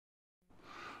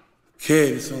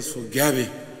Okay, this one's for Gabby.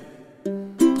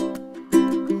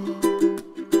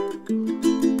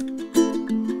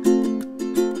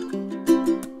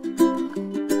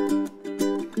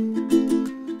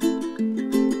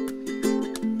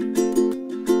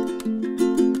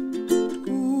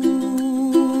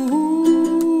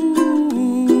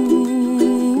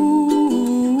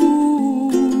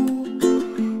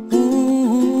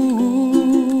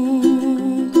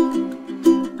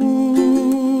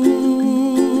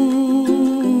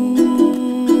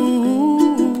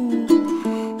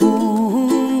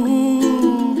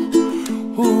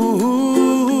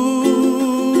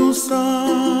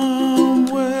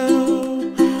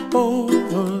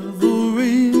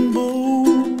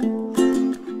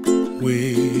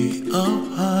 Way up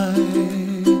high,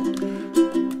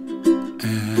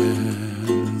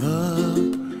 and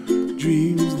the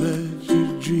dreams that you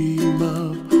dream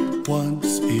of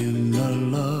once in a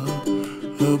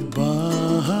lullaby.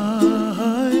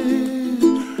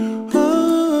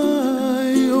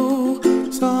 Oh,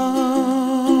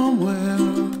 somewhere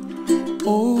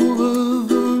over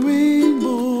the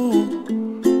rainbow,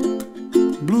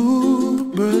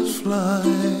 bluebirds fly.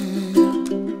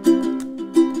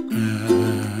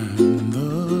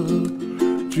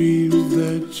 Dreams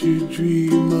that you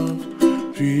dream of,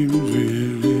 dreams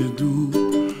really do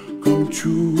come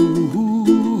true.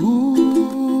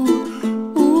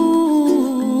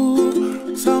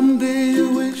 Ooh, someday you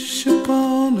wish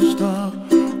upon a star,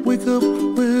 wake up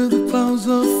where the clouds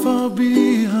are far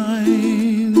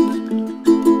behind.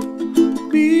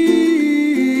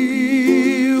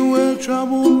 Be where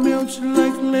trouble melts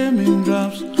like lemon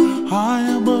drops, high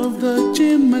above the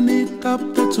chimney top.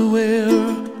 That's where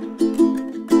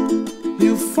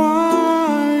you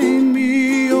find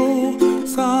me, oh,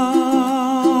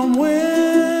 somewhere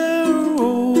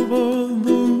over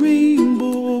the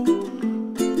rainbow,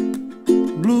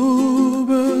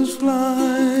 bluebirds fly,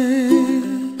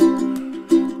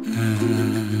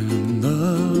 and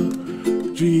the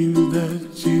dreams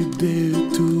that you dare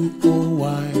to, oh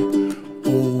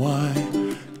why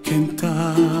can't I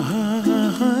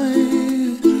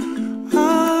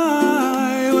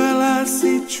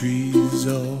see trees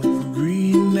of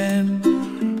green and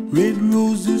red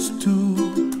roses too.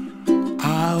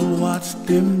 I watch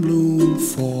them bloom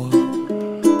for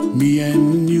me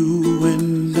and you,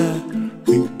 and I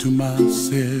think to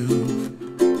myself,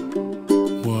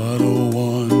 what a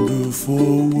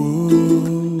wonderful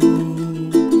world.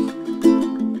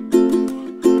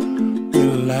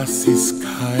 Well, I see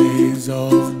skies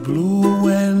of blue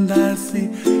and I see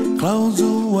clouds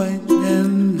of white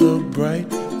and the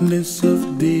brightness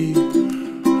of day.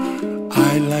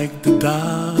 I like the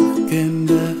dark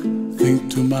and I think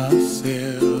to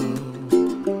myself,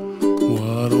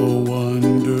 what a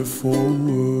wonderful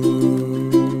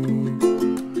world.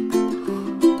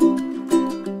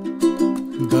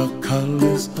 The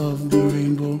colors of the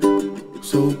rainbow,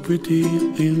 so pretty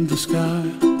in the sky,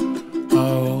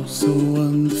 are also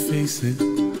on the faces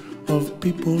of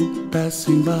people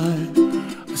passing by.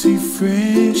 I see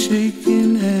friends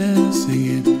shaking hands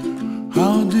singing,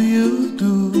 how do you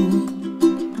do?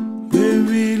 They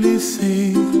really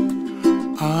say,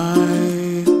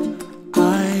 I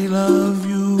love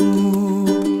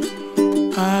you.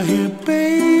 I hear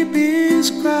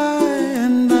babies cry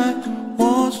and I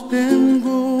watch them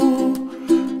grow.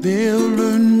 They'll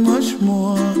learn much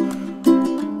more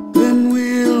than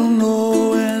we'll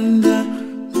know, and I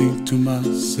think to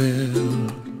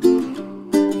myself,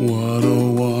 what a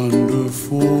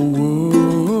wonderful world.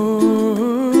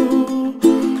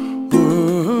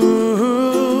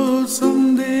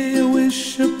 Someday I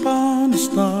wish upon a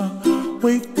star,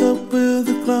 wake up where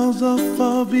the clouds are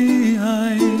far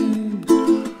behind.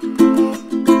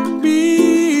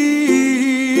 Be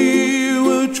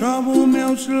where trouble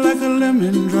melts like a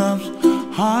lemon drops,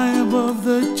 high above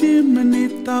the chimney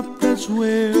top. That's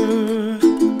where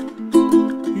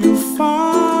you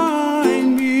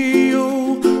find me,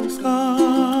 oh,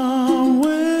 somewhere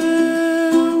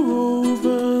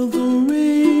over the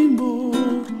rainbow,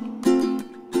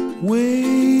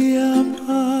 way up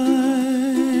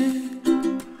high,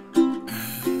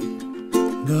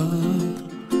 and the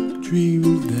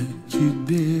dreams that you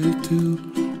did